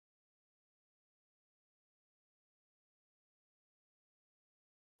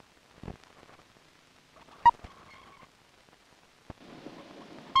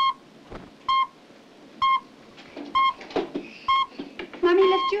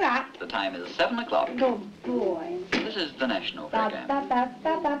you up. The time is 7 o'clock. Good boy. This is the national program.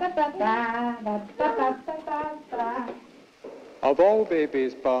 Of all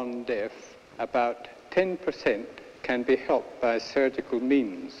babies born deaf, about 10% can be helped by surgical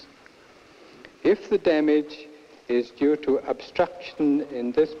means. If the damage is due to obstruction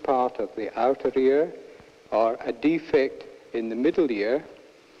in this part of the outer ear or a defect in the middle ear,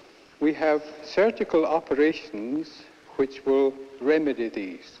 we have surgical operations which will remedy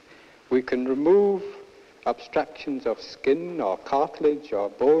these. We can remove obstructions of skin or cartilage or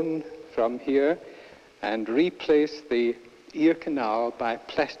bone from here and replace the ear canal by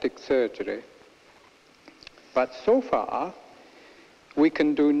plastic surgery. But so far, we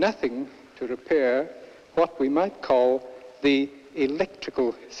can do nothing to repair what we might call the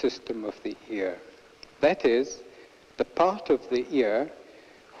electrical system of the ear. That is, the part of the ear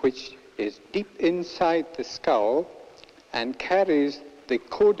which is deep inside the skull and carries the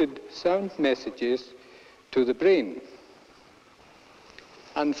coded sound messages to the brain.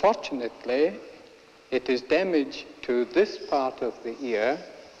 Unfortunately, it is damage to this part of the ear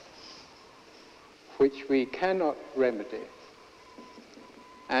which we cannot remedy.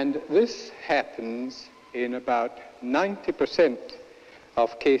 And this happens in about 90%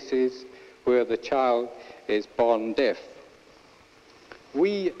 of cases where the child is born deaf.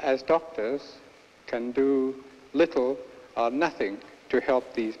 We as doctors can do little or nothing to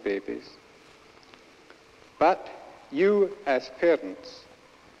help these babies. But you as parents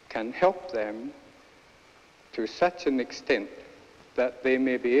can help them to such an extent that they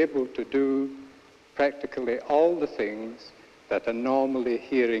may be able to do practically all the things that a normally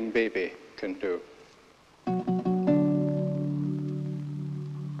hearing baby can do.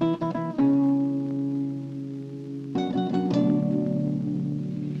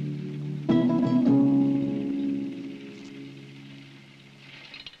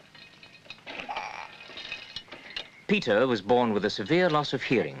 Peter was born with a severe loss of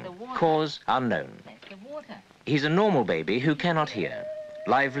hearing, cause unknown. He's a normal baby who cannot hear,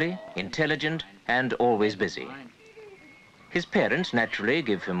 lively, intelligent, and always busy. His parents naturally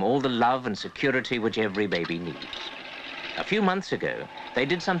give him all the love and security which every baby needs. A few months ago, they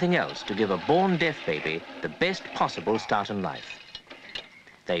did something else to give a born deaf baby the best possible start in life.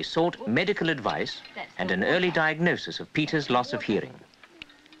 They sought medical advice and an early diagnosis of Peter's loss of hearing.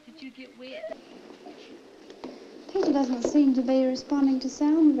 Did you get wet? Peter doesn't seem to be responding to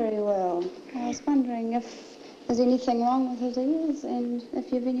sound very well. I was wondering if there's anything wrong with his ears and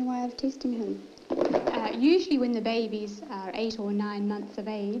if you've any way of testing him. Usually when the babies are 8 or 9 months of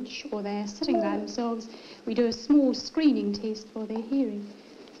age or they're sitting by themselves, we do a small screening test for their hearing.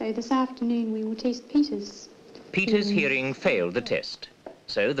 So this afternoon we will test Peter's. Peter's hearing failed the test,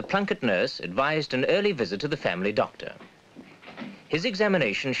 so the Plunkett nurse advised an early visit to the family doctor. His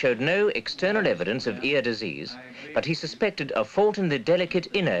examination showed no external evidence of ear disease, but he suspected a fault in the delicate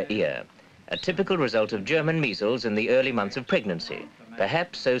inner ear, a typical result of German measles in the early months of pregnancy,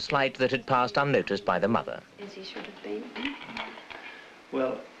 perhaps so slight that it passed unnoticed by the mother. As he should have been.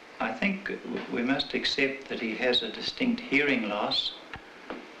 Well, I think we must accept that he has a distinct hearing loss,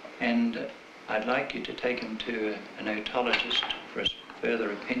 and I'd like you to take him to an otologist for a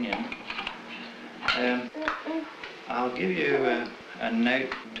further opinion. I'll give you a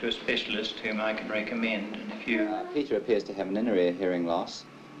note to a specialist whom I can recommend, and if you... Peter appears to have an inner ear hearing loss.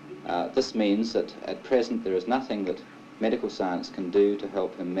 This means that at present there is nothing that medical science can do to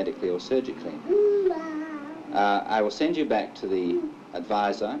help him medically or surgically. I will send you back to the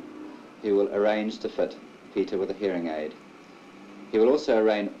advisor who will arrange to fit Peter with a hearing aid. He will also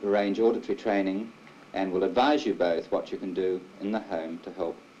arrange auditory training and will advise you both what you can do in the home to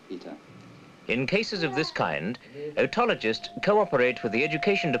help Peter. In cases of this kind, otologists cooperate with the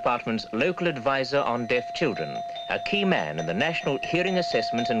Education Department's local advisor on deaf children, a key man in the National Hearing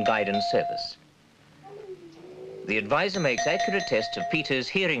Assessment and Guidance Service. The advisor makes accurate tests of Peter's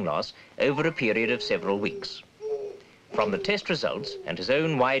hearing loss over a period of several weeks. From the test results and his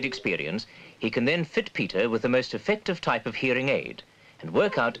own wide experience, he can then fit Peter with the most effective type of hearing aid and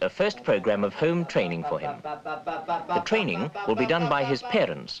work out a first program of home training for him. The training will be done by his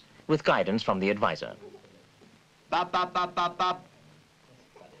parents, with guidance from the advisor.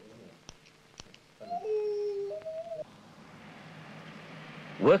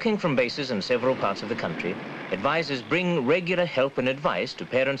 Working from bases in several parts of the country, advisors bring regular help and advice to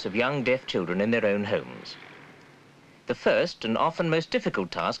parents of young deaf children in their own homes. The first and often most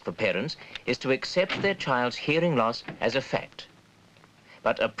difficult task for parents is to accept their child's hearing loss as a fact,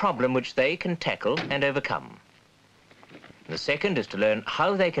 but a problem which they can tackle and overcome. The second is to learn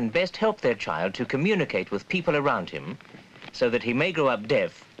how they can best help their child to communicate with people around him so that he may grow up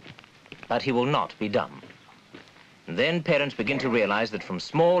deaf but he will not be dumb. And then parents begin to realize that from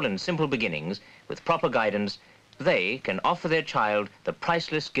small and simple beginnings, with proper guidance, they can offer their child the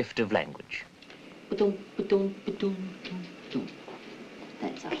priceless gift of language. That's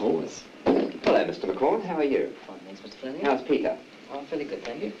a horse. Hello, Mr. McCorn. How are you? Fine, thanks, Mr. Fleming. How's Peter? Oh, fairly good,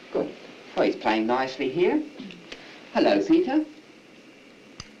 thank you. Good. Oh, he's playing nicely here. Hello, Peter.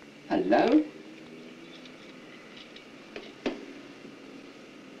 Hello.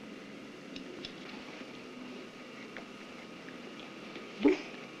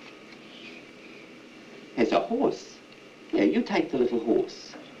 There's a horse. Yeah, you take the little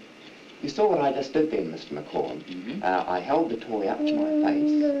horse. You saw what I just did then, Mr. McCorn. I held the toy up to my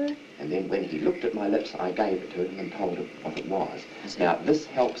face, and then when he looked at my lips, I gave it to him and told him what it was. Now, this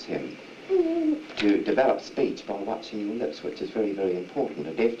helps him to develop speech by watching your lips, which is very, very important.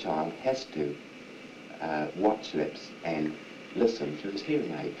 A deaf child has to watch lips and listen through his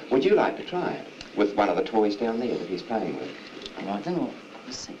hearing aid. Would you like to try it with one of the toys down there that he's playing with? All right, then, well,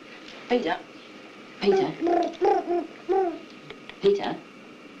 let's see. Peter. Peter. Peter.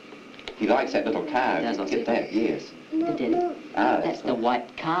 He likes that little car. He does, You I get see. that, yes. Good, Daddy. Ah, That's the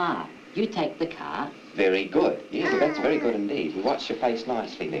white car. You take the car. Very good. Yes, that's very good indeed. You watch your face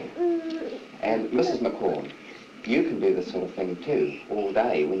nicely then. And Mrs. McCorn, you can do this sort of thing too, all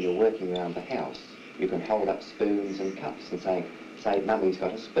day when you're working around the house. You can hold up spoons and cups and say, Mummy's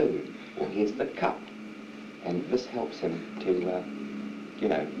got a spoon, or here's the cup. And this helps him to, you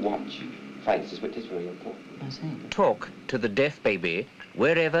know, watch faces, which is very important. I see. Talk to the deaf baby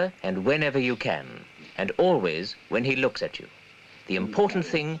wherever and whenever you can, and always when he looks at you. The important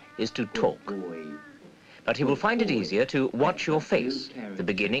thing is to talk. But he will find it easier to watch your face, the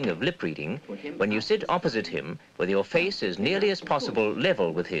beginning of lip reading, when you sit opposite him with your face as nearly as possible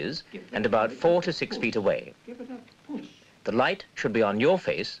level with his and about 4 to 6 feet away. The light should be on your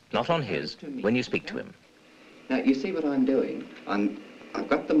face, not on his, when you speak to him. Now, you see what I'm doing? I've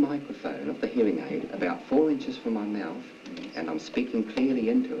got the microphone of the hearing aid about 4 inches from my mouth, and I'm speaking clearly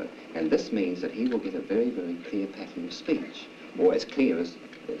into it. And this means that he will get a very, very clear pattern of speech, or as clear as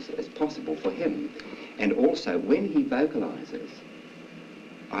possible for him. And also, when he vocalizes,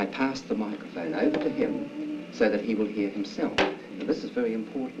 I pass the microphone over to him so that he will hear himself. And this is very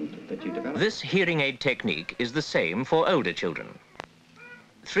important that you develop. This hearing aid technique is the same for older children.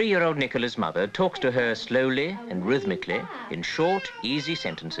 3-year-old Nicola's mother talks to her slowly and rhythmically in short, easy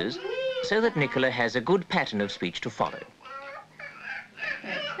sentences so that Nicola has a good pattern of speech to follow.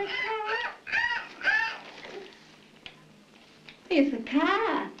 Here's the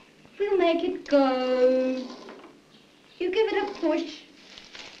car. We'll make it go. You give it a push.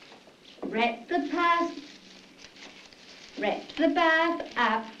 Wrap the path. Wrap the bath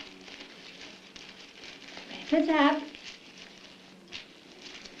up. Wrap it up.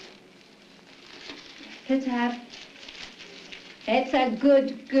 Wrap it up. That's a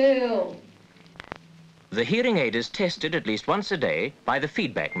good girl. The hearing aid is tested at least once a day by the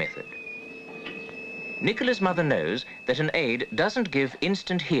feedback method. Nicola's mother knows that an aid doesn't give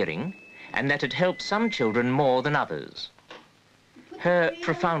instant hearing and that it helps some children more than others. Her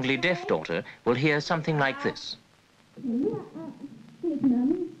profoundly deaf daughter will hear something like this.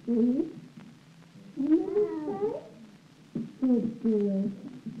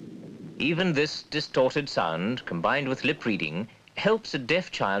 Even this distorted sound, combined with lip reading, helps a deaf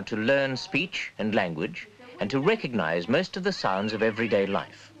child to learn speech and language and to recognize most of the sounds of everyday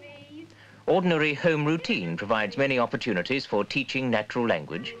life. Ordinary home routine provides many opportunities for teaching natural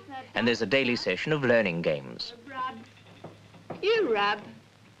language, and there's a daily session of learning games. Rub. You rub.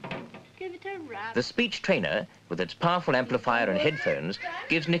 Give it a rub. The speech trainer, with its powerful amplifier and headphones,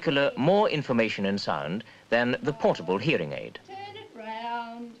 gives Nicola more information and sound than the portable hearing aid. Turn it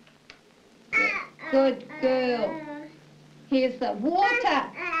round. Good girl. Here's the water.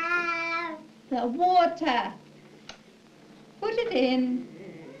 The water. Put it in.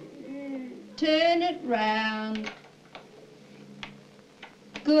 Turn it round.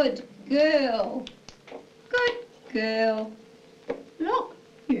 Good girl. Good girl. Look,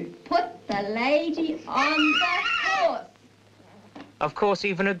 you put the lady on the horse. Of course,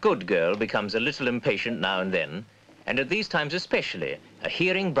 even a good girl becomes a little impatient now and then, and at these times especially, a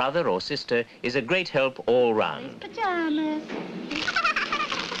hearing brother or sister is a great help all round. Pajamas.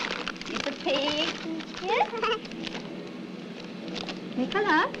 Here's a pig. Yes.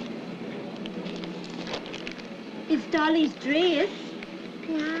 Nicola. It's Dolly's dress.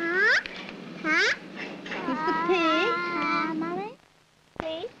 Here's the pig.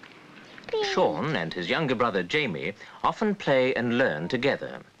 Sean and his younger brother Jamie often play and learn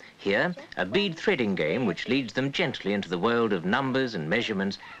together. Here, a bead threading game which leads them gently into the world of numbers and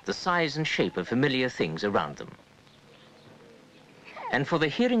measurements, the size and shape of familiar things around them. And for the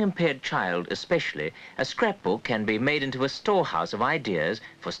hearing-impaired child especially, a scrapbook can be made into a storehouse of ideas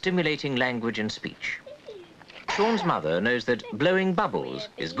for stimulating language and speech. Sean's mother knows that blowing bubbles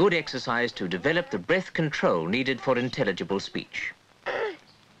is good exercise to develop the breath control needed for intelligible speech.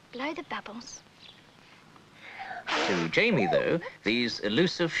 Blow the bubbles. To Jamie, though, these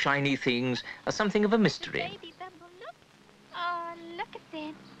elusive, shiny things are something of a mystery. Baby bubble, look. Oh, look at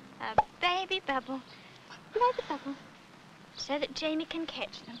that. A baby bubble. Blow the bubble so that Jamie can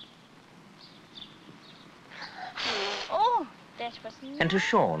catch them. Oh, that was nice. And to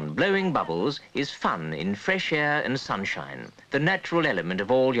Sean, blowing bubbles is fun in fresh air and sunshine, the natural element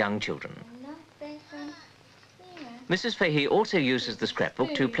of all young children. Mrs. Fahey also uses the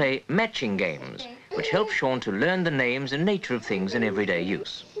scrapbook to play matching games, which help Sean to learn the names and nature of things in everyday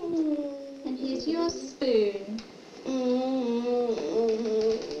use. And here's your spoon.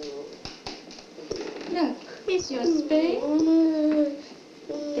 Look, here's your spoon.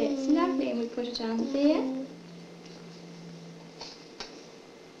 That's lovely, and we put it on there.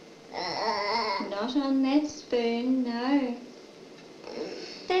 Not on that spoon, no.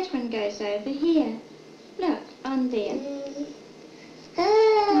 That one goes over here. Look, on there.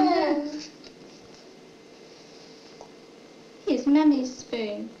 Here's Mummy's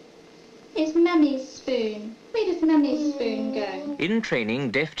spoon. Here's Mummy's spoon. Where does Mummy's spoon go? In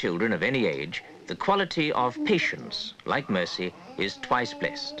training deaf children of any age, the quality of patience, like Mercy, is twice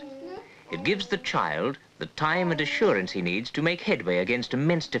blessed. It gives the child the time and assurance he needs to make headway against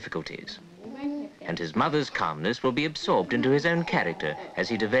immense difficulties. And his mother's calmness will be absorbed into his own character as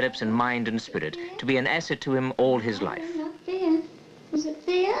he develops in mind and spirit to be an asset to him all his life. Not there. Is it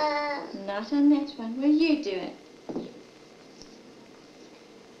there? Not on that one. Will you do it?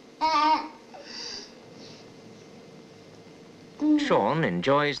 Sean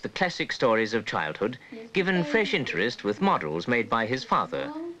enjoys the classic stories of childhood, given fresh interest with models made by his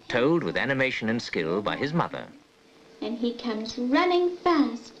father, told with animation and skill by his mother. And he comes running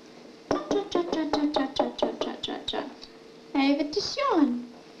fast. Trot, trot, trot, trot, trot, trot, trot, trot, trot, trot. Over to Sean.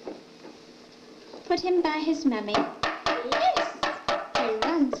 Put him by his mummy. Yes! He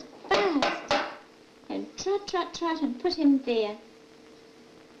runs fast. And trot, trot, trot, and put him there.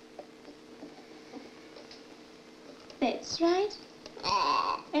 That's right.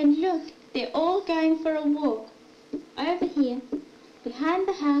 And look, they're all going for a walk. Over here, behind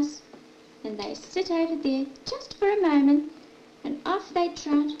the house. And they sit over there just for a moment. And off they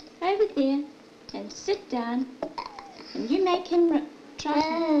trot over there and sit down. And you make him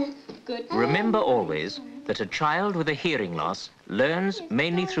trot. Good. Remember always that a child with a hearing loss learns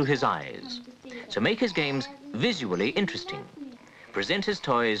mainly through his eyes. So make his games visually interesting. Present his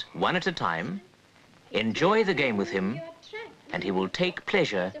toys one at a time. Enjoy the game with him, and he will take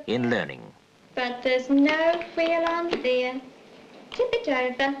pleasure in learning. But there's no wheel on there. Tip it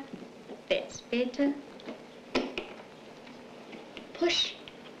over. That's better. Push.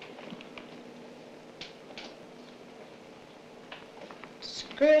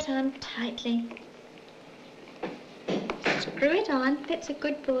 Screw it on tightly. Screw it on. That's a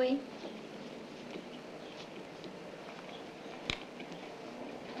good boy.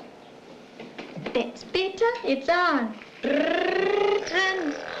 That's better. It's on.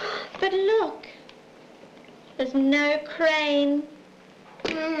 Run. But look. There's no crane.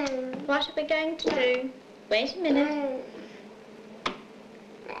 What are we going to do? Wait a minute.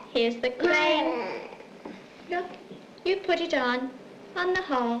 Here's the crane. Look, you put it on the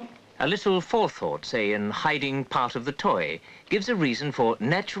hole. A little forethought, say, in hiding part of the toy, gives a reason for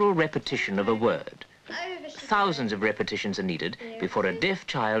natural repetition of a word. Thousands of repetitions are needed before a deaf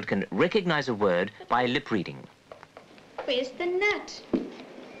child can recognize a word by lip reading. Where's the nut?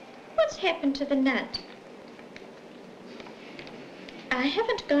 What's happened to the nut? I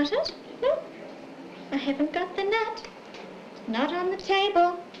haven't got it. No, I haven't got the nut. Not on the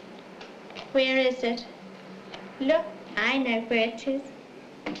table. Where is it? Look, I know where it is.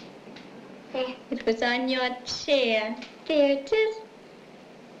 It was on your chair. There it is.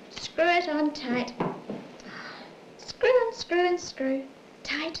 Screw it on tight. Screw and screw and screw.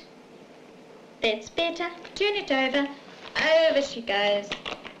 Tight. That's better. Turn it over. Over she goes.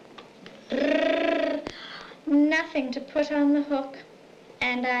 Nothing to put on the hook.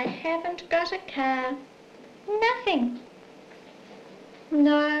 And I haven't got a car. Nothing.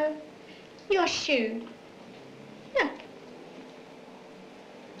 No. Your shoe. Look.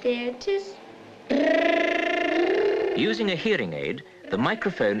 There it is. Using a hearing aid, the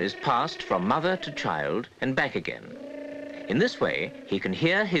microphone is passed from mother to child and back again. In this way, he can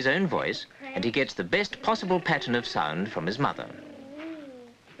hear his own voice and he gets the best possible pattern of sound from his mother.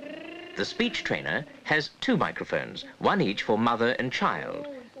 The speech trainer has 2 microphones, one each for mother and child,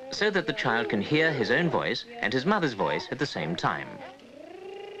 so that the child can hear his own voice and his mother's voice at the same time.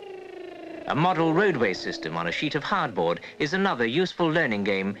 A model roadway system on a sheet of hardboard is another useful learning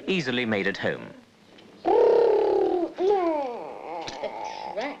game easily made at home.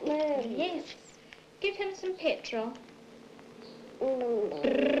 Right. Yes. Give him some petrol.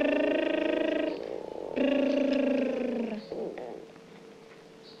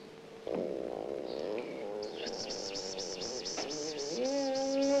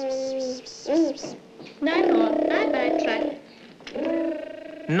 No more. Bye-bye, truck.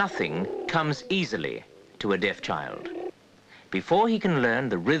 Nothing comes easily to a deaf child. Before he can learn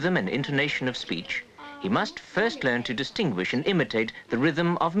the rhythm and intonation of speech, he must first learn to distinguish and imitate the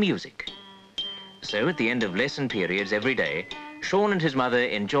rhythm of music. So at the end of lesson periods every day, Sean and his mother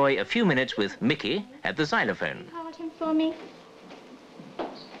enjoy a few minutes with Mickey at the xylophone. Hold him for me.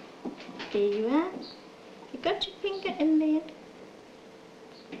 There you are. You got your finger in there.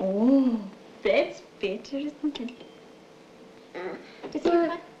 Oh, that's better, isn't it? Does he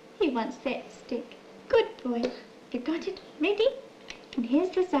want? He wants that stick. Good boy. You got it? Ready? And here's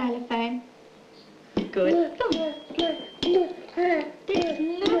the xylophone. Good. Boom. That's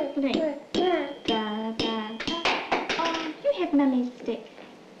lovely. Da, da, da. Oh, you have Mummy's stick.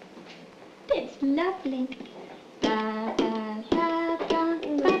 That's lovely. Da, da, da, da,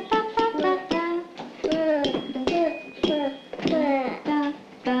 ba, ba, ba, ba, da. Da, da,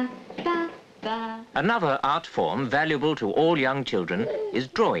 da, da. Another art form valuable to all young children is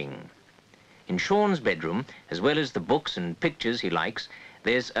drawing. In Sean's bedroom, as well as the books and pictures he likes,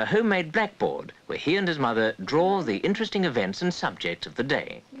 there's a homemade blackboard where he and his mother draw the interesting events and subjects of the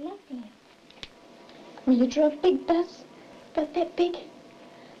day. Lovely. Will you draw a big bus? About that big?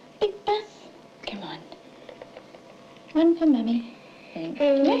 Big bus? Come on. One for Mummy. Thank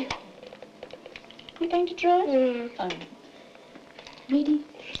you. You going to draw it? Ready,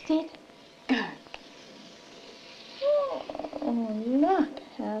 set, go. Oh, look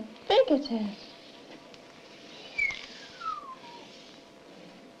how big it is.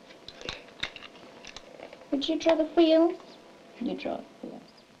 Would you draw the wheels? You draw the wheels.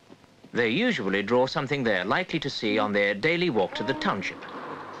 They usually draw something they're likely to see on their daily walk to the township.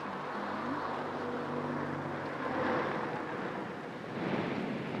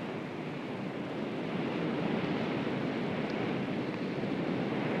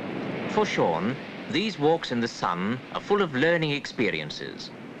 For Sean, these walks in the sun are full of learning experiences,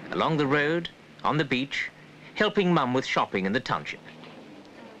 along the road, on the beach, helping Mum with shopping in the township.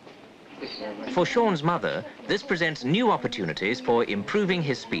 For Sean's mother, this presents new opportunities for improving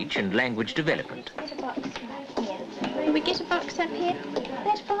his speech and language development. Get a box right here. Will we get a box up here?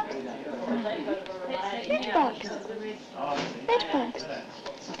 That box? That box? That box?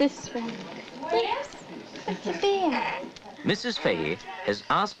 This one? Yes. It's a bear. Mrs. Fahey has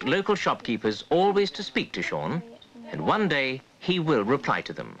asked local shopkeepers always to speak to Sean, and one day he will reply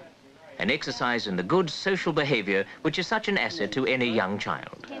to them. An exercise in the good social behaviour which is such an asset to any young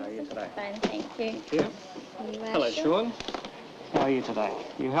child. Fine, thank you. Thank you. Hello, Sean. How are you today?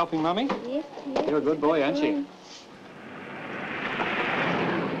 You helping Mummy? Yes, yes. You're a good boy, aren't you?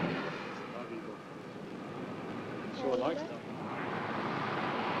 Sure likes them.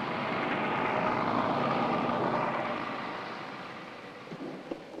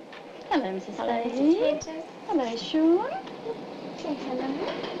 Hello, Mrs. Fahey. Hello, Sean. Say hello.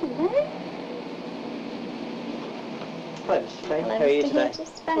 Hello. Hello, Mrs. Fahey. Hello, How are you Mr. today? Hedges.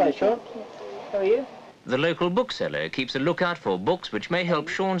 Fine, Hello, Sean. thank you. How are you? The local bookseller keeps a lookout for books which may help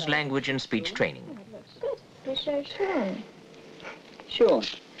Sean's language and speech training. Good. We show Sean. Sean.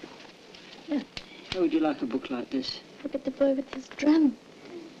 Yeah. How would you like a book like this? Look at the boy with his drum.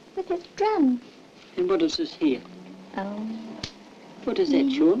 With his drum. And what is this here? Oh. What is that,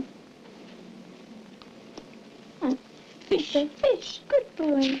 Sean? Oh. Fish. It's a fish. Good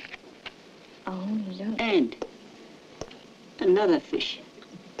boy. Oh, look. And another fish.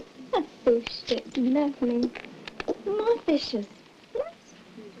 A fish. That's lovely. More fishes. Lots.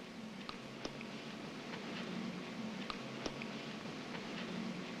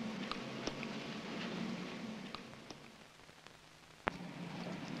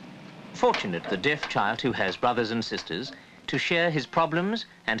 Fortunate the deaf child who has brothers and sisters to share his problems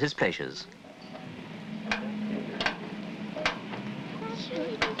and his pleasures.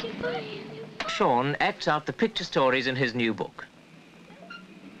 Sean acts out the picture stories in his new book.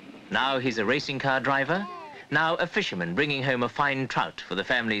 Now he's a racing car driver, now a fisherman bringing home a fine trout for the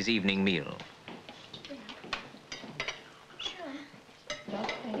family's evening meal.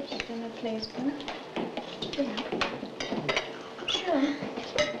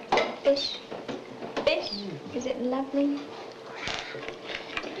 fish? Fish? Is it lovely?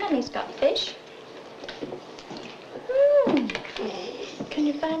 Mummy's got fish. Can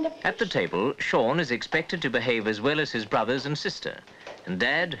you find a fish? At the table, Sean is expected to behave as well as his brothers and sister, and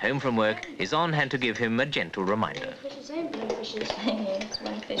Dad, home from work, is on hand to give him a gentle reminder. Fishes and blowfishes. Yes,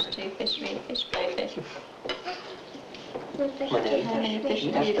 one fish, two fish, three fish, blowfish. How many fish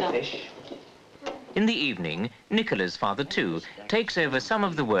have you got? In the evening, Nicola's father, too, takes over some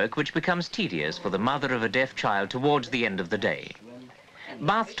of the work which becomes tedious for the mother of a deaf child towards the end of the day.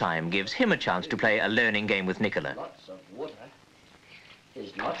 Bath time gives him a chance to play a learning game with Nicola.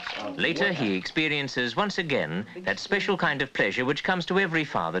 Later, he experiences once again that special kind of pleasure which comes to every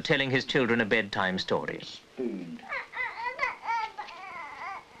father telling his children a bedtime story. Spoon.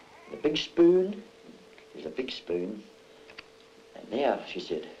 The big spoon is a big spoon. And now, she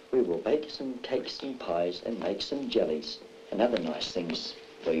said, we will bake some cakes and pies and make some jellies and other nice things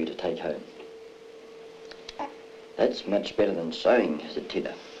for you to take home. That's much better than sewing, said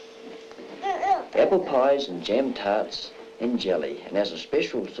Tina. Apple pies and jam tarts and jelly, and as a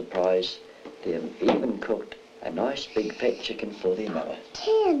special surprise, they've even cooked a nice big fat chicken for their mother.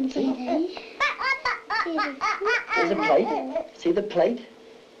 Daddy. There's a plate. See the plate?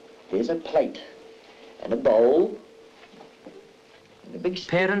 There's a plate and a bowl. And a big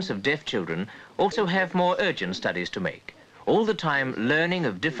spoon. Parents of deaf children also have more urgent studies to make, all the time learning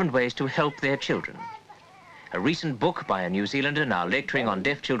of different ways to help their children. A recent book by a New Zealander now lecturing on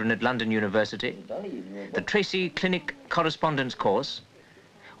deaf children at London University, the Tracy Clinic Correspondence Course,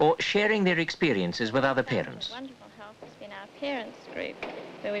 or sharing their experiences with other parents. Wonderful help has been our parents group,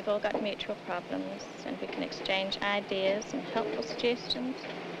 where we've all got mutual problems and we can exchange ideas and helpful suggestions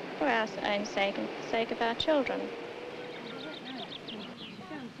for our own sake and for the sake of our children.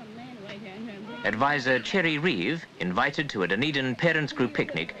 Advisor Cherry Reeve, invited to a Dunedin Parents Group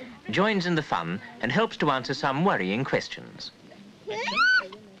picnic, joins in the fun and helps to answer some worrying questions.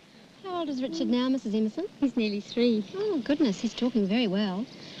 How old is Richard now, Mrs. Emerson? He's nearly 3. Oh, goodness, he's talking very well.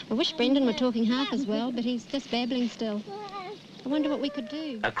 I wish Brendan were talking half as well, but he's just babbling still. I wonder what we could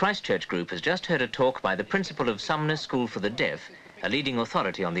do. A Christchurch group has just heard a talk by the principal of Sumner School for the Deaf, a leading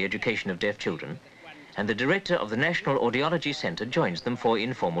authority on the education of deaf children, and the director of the National Audiology Centre joins them for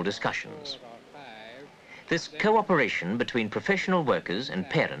informal discussions. This cooperation between professional workers and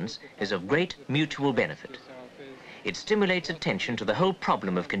parents is of great mutual benefit. It stimulates attention to the whole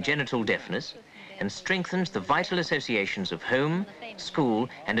problem of congenital deafness and strengthens the vital associations of home, school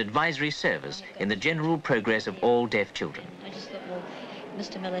and advisory service in the general progress of all deaf children. I just thought, well,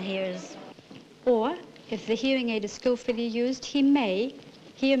 Mr. Miller here is... Or, if the hearing aid is skillfully used, he may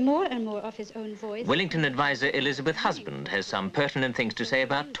hear more and more of his own voice. Wellington advisor Elizabeth Husband has some pertinent things to say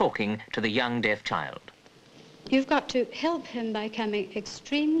about talking to the young deaf child. You've got to help him by becoming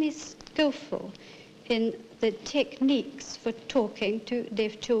extremely skillful in the techniques for talking to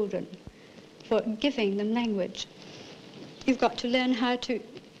deaf children, for giving them language. You've got to learn how to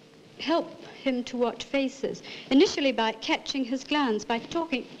help him to watch faces, initially by catching his glance, by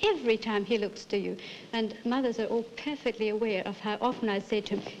talking every time he looks to you. And mothers are all perfectly aware of how often I say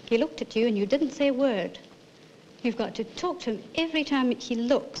to him, he looked at you and you didn't say a word. You've got to talk to him every time he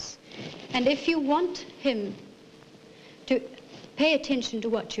looks. And if you want him to pay attention to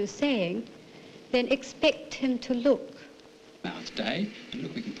what you're saying, then expect him to look. Mouth day, and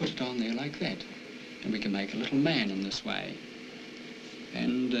look, we can put it on there like that. And we can make a little man in this way.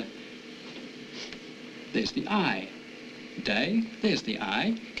 And there's the eye. Day, there's the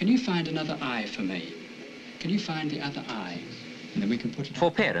eye. Can you find another eye for me? Can you find the other eye? And then we can put it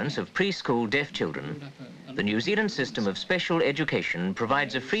For parents of preschool deaf children, the New Zealand system of special education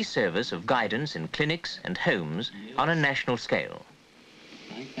provides a free service of guidance in clinics and homes on a national scale.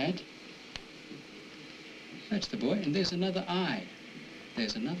 like that. That's the boy, and there's another eye.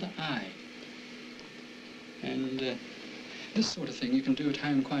 There's another eye. And this sort of thing you can do at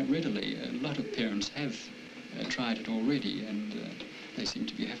home quite readily. A lot of parents have tried it already, and they seem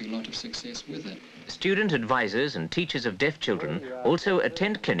to be having a lot of success with it. Student advisors and teachers of deaf children also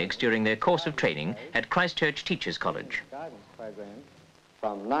attend clinics during their course of training at Christchurch Teachers College. Guidance program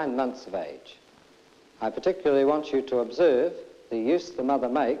from 9 months of age. I particularly want you to observe the use the mother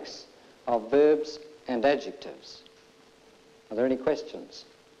makes of verbs and adjectives. Are there any questions?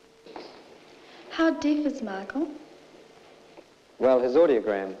 How deaf is Michael? Well, his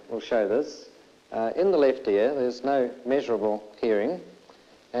audiogram will show this. In the left ear, there's no measurable hearing,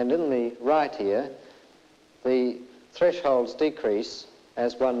 and in the right ear, the thresholds decrease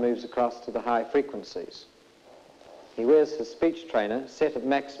as one moves across to the high frequencies. He wears his speech trainer set at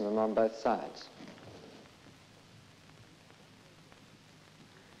maximum on both sides.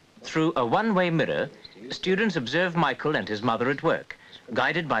 Through a one-way mirror, students observe Michael and his mother at work,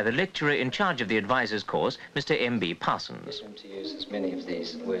 guided by the lecturer in charge of the advisors course, Mr. M.B. Parsons. To use as many of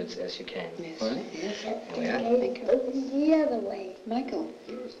these words as you can. Yes. Right? Yes. Here we are. The other way. Michael,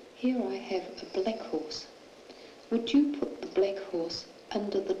 here I have a black horse. Would you put the black horse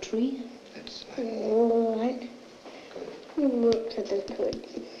under the tree? That's all right. He walked to the tree.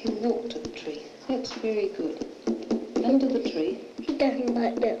 He walked to the tree. That's very good. Under the tree. He doesn't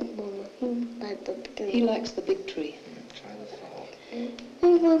like that one. He likes the tree. He likes the big tree. Try the fall.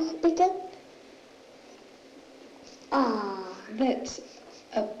 He wants bigger. Ah, that's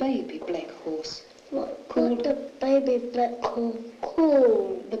a baby black horse. What called the baby black horse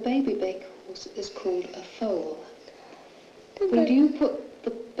called? The baby black horse is called a foal. Would you put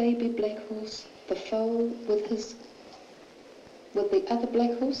the baby black horse, the foal, with the other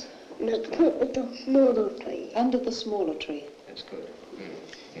black horse? Let's put with the smaller tree. Under the smaller tree. That's good.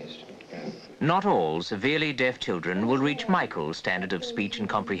 Yes. Not all severely deaf children will reach Michael's standard of speech and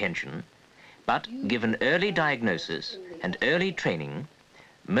comprehension, but given early diagnosis and early training,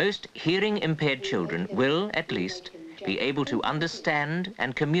 most hearing-impaired children will, at least, be able to understand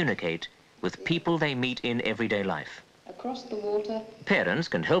and communicate with people they meet in everyday life. Across the water. Parents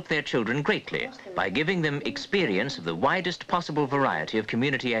can help their children greatly by giving them experience of the widest possible variety of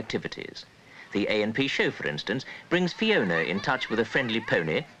community activities. The A&P show, for instance, brings Fiona in touch with a friendly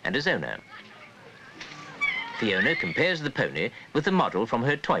pony and his owner. Fiona compares the pony with the model from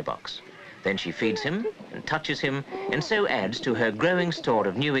her toy box. Then she feeds him and touches him, and so adds to her growing store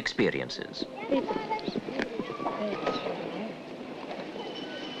of new experiences.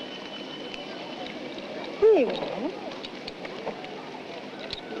 Here we go.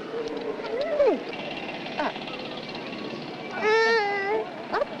 Up.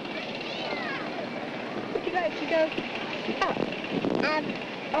 Up. Would you like to go up?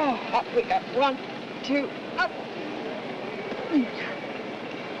 Oh, up we go. 1, 2, up.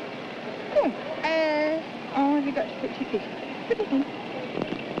 Oh, have you got to put your feet? Put it in.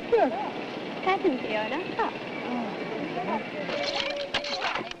 Good. Cousin Fiona, up.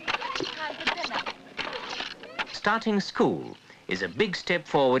 Starting school is a big step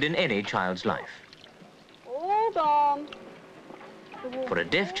forward in any child's life. Hold on. For a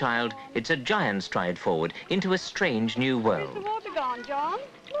deaf child, it's a giant stride forward into a strange new Where's world. the water gone, John?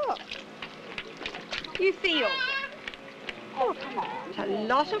 Look. You feel. Oh, come on. It's a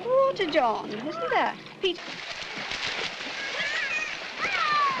lot of water, John, isn't there? Peter.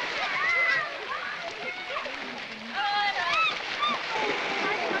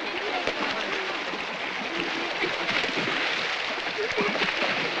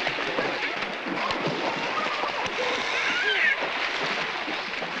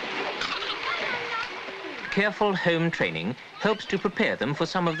 Careful home training helps to prepare them for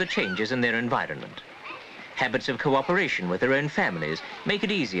some of the changes in their environment. Habits of cooperation with their own families make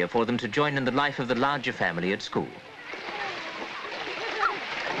it easier for them to join in the life of the larger family at school.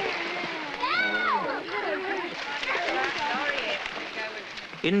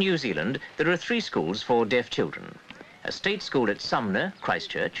 In New Zealand, there are 3 schools for deaf children. A state school at Sumner,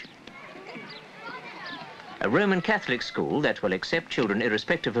 Christchurch, a Roman Catholic school that will accept children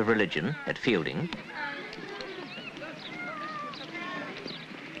irrespective of religion at Fielding,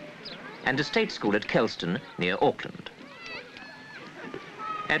 and a state school at Kelston, near Auckland.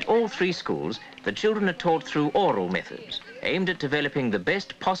 At all 3 schools, the children are taught through oral methods, aimed at developing the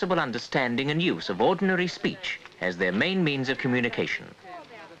best possible understanding and use of ordinary speech as their main means of communication.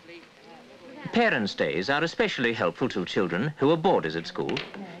 Parents' days are especially helpful to children who are boarders at school,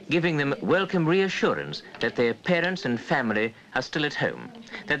 giving them welcome reassurance that their parents and family are still at home,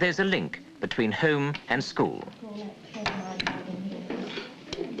 that there's a link between home and school.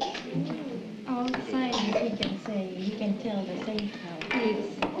 All the signs we can see, you can tell the detail. Yes.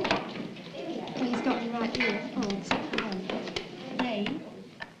 He's got the right earphones.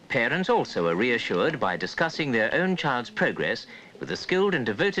 Parents also are reassured by discussing their own child's progress with the skilled and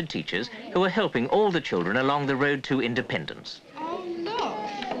devoted teachers who are helping all the children along the road to independence.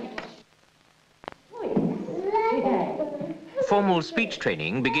 Formal speech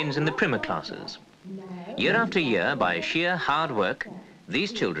training begins in the primer classes. Year after year, by sheer hard work,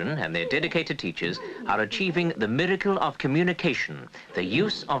 these children and their dedicated teachers are achieving the miracle of communication, the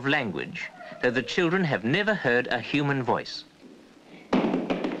use of language, though the children have never heard a human voice.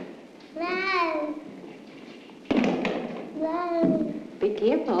 Be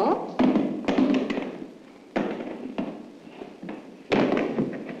careful.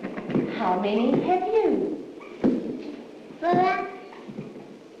 How many have you?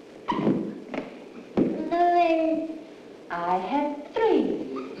 I have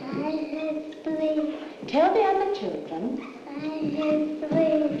 3. children?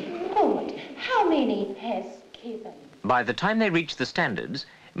 Good. How many has Kevin? By the time they reach the standards,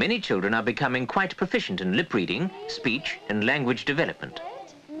 many children are becoming quite proficient in lip reading, speech and language development.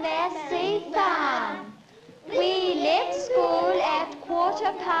 Merci, fine. We left school at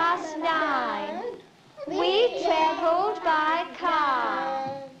 9:15. We travelled by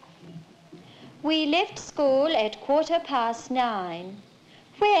car. We left school at 9:15.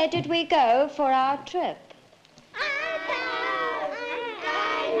 Where did we go for our trip?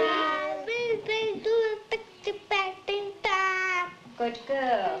 Good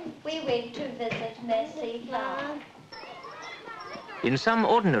girl. We went to visit Merci Farm. In some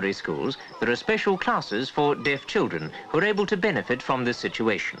ordinary schools, there are special classes for deaf children who are able to benefit from this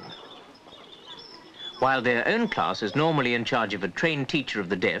situation. While their own class is normally in charge of a trained teacher of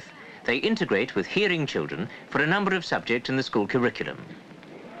the deaf, they integrate with hearing children for a number of subjects in the school curriculum.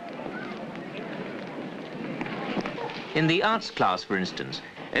 In the arts class, for instance,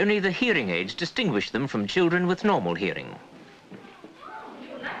 only the hearing aids distinguish them from children with normal hearing.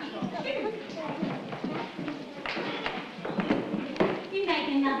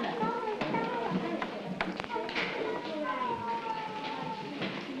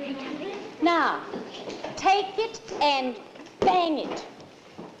 Now, take it and bang it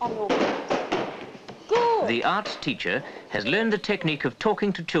on your board. Good. The arts teacher has learned the technique of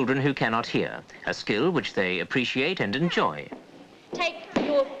talking to children who cannot hear, a skill which they appreciate and enjoy. Take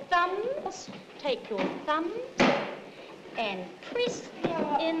your thumbs and press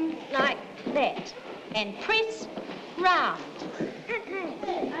in like that. And press round.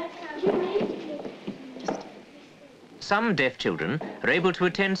 Some deaf children are able to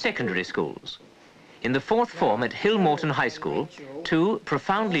attend secondary schools. In the fourth form at Hill Morton High School, 2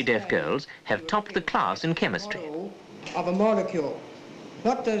 profoundly deaf girls have topped the class in chemistry. Of a molecule.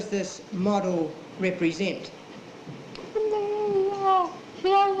 What does this model represent?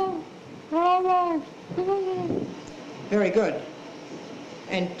 Very good.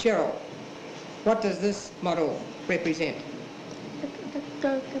 And Cheryl, what does this model represent?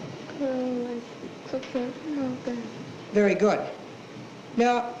 Very good.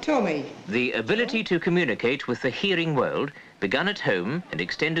 Now, tell me. The ability to communicate with the hearing world, begun at home and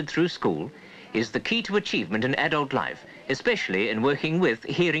extended through school, is the key to achievement in adult life, especially in working with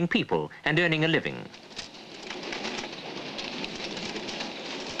hearing people and earning a living.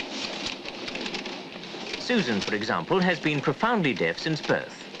 Susan, for example, has been profoundly deaf since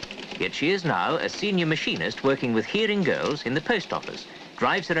birth. Yet she is now a senior machinist working with hearing girls in the post office,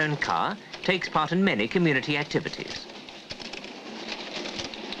 drives her own car, takes part in many community activities.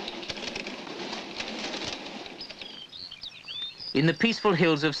 In the peaceful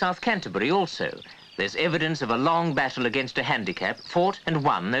hills of South Canterbury also, there's evidence of a long battle against a handicap fought and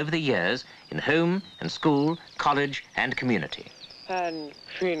won over the years in home and school, college and community.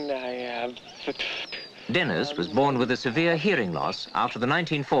 Dennis was born with a severe hearing loss after the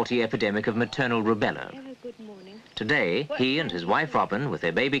 1940 epidemic of maternal rubella. Today, he and his wife Robin, with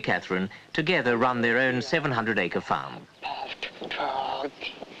their baby Catherine, together run their own 700-acre farm.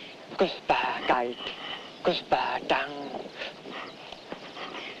 Bye-bye.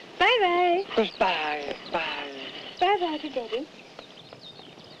 Goodbye. Bye. Bye-bye to Daddy.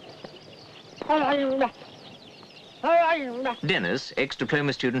 Dennis,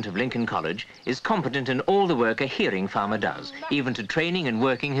 ex-diploma student of Lincoln College, is competent in all the work a hearing farmer does, even to training and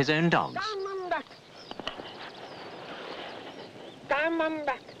working his own dogs. Come on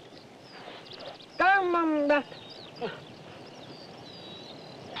back. Come on back.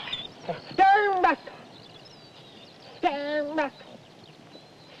 Stand back. Stand back.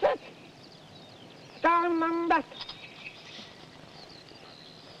 Sit. Come on back.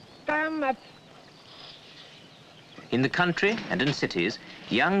 Come up. In the country and in cities,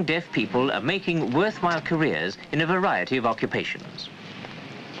 young deaf people are making worthwhile careers in a variety of occupations.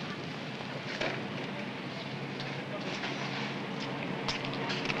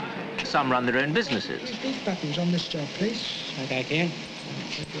 Some run their own businesses. These buttons on this job, please. Okay, Ken.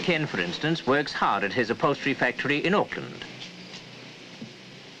 Ken, for instance, works hard at his upholstery factory in Auckland.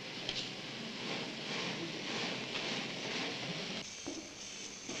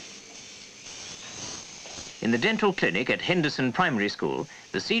 In the dental clinic at Henderson Primary School,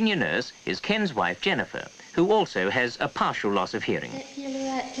 the senior nurse is Ken's wife, Jennifer, who also has a partial loss of hearing. That feel all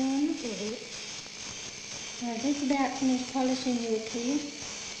right, John? Well, just about finished polishing your teeth.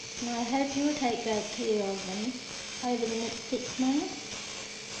 And I hope you'll take great care of them over the next 6 months.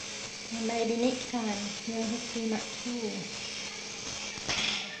 And maybe next time you won't have too much wool.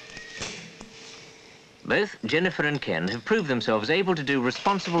 Both Jennifer and Ken have proved themselves able to do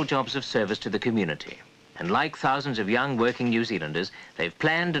responsible jobs of service to the community. and like thousands of young working New Zealanders, they've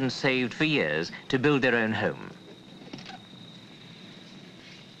planned and saved for years to build their own home.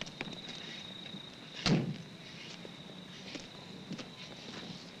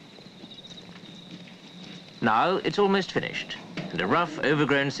 Now it's almost finished, and a rough,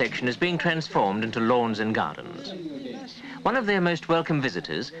 overgrown section is being transformed into lawns and gardens. One of their most welcome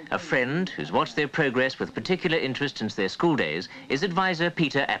visitors, a friend who's watched their progress with particular interest since their school days, is advisor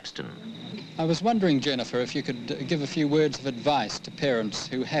Peter Apston. I was wondering, Jennifer, if you could give a few words of advice to parents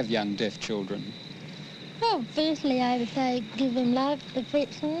who have young deaf children. Well, firstly, I would say give them love,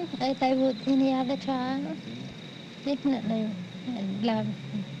 affection, as they would any other child. Definitely love.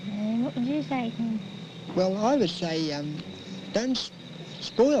 And what would you say, Tim? Well, I would say don't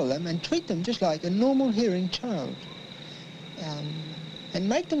spoil them and treat them just like a normal hearing child. And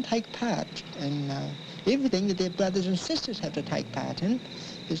make them take part in everything that their brothers and sisters have to take part in.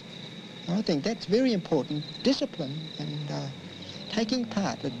 I think that's very important. Discipline and taking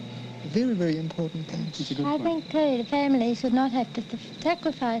part are very, very important things. I think, too, the family should not have to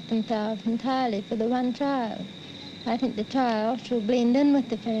sacrifice themselves entirely for the one child. I think the child should blend in with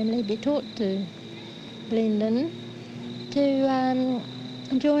the family, be taught to blend in, to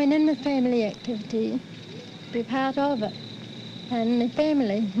join in with family activity, be part of it, and the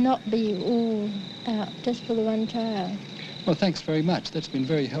family not be all out just for the one child. Well, thanks very much. That's been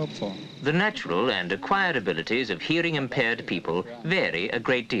very helpful. The natural and acquired abilities of hearing-impaired people vary a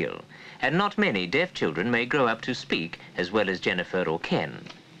great deal, and not many deaf children may grow up to speak as well as Jennifer or Ken.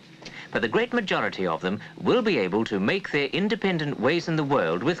 But the great majority of them will be able to make their independent ways in the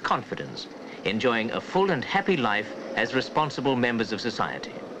world with confidence, enjoying a full and happy life as responsible members of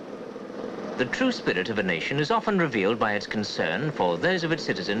society. The true spirit of a nation is often revealed by its concern for those of its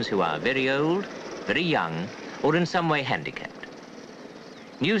citizens who are very old, very young, or in some way handicapped.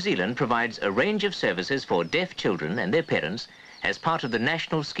 New Zealand provides a range of services for deaf children and their parents as part of the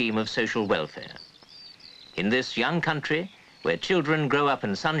national scheme of social welfare. In this young country, where children grow up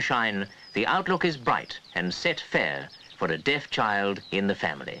in sunshine, the outlook is bright and set fair for a deaf child in the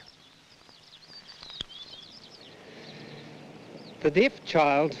family. The deaf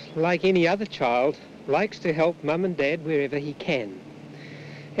child, like any other child, likes to help Mum and Dad wherever he can.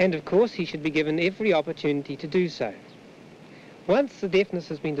 And of course he should be given every opportunity to do so. Once the deafness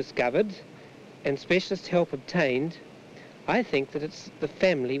has been discovered and specialist help obtained, I think that it's the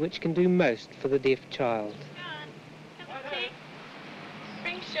family which can do most for the deaf child.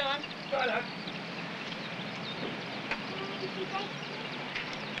 Bring Sean.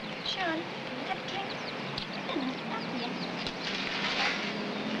 Sean, have a drink.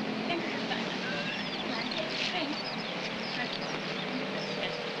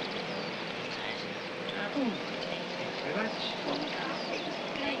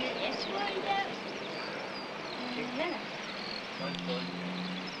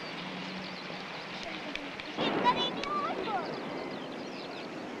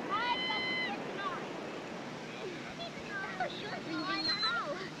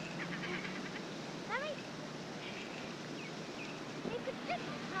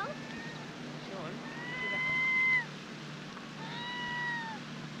 House?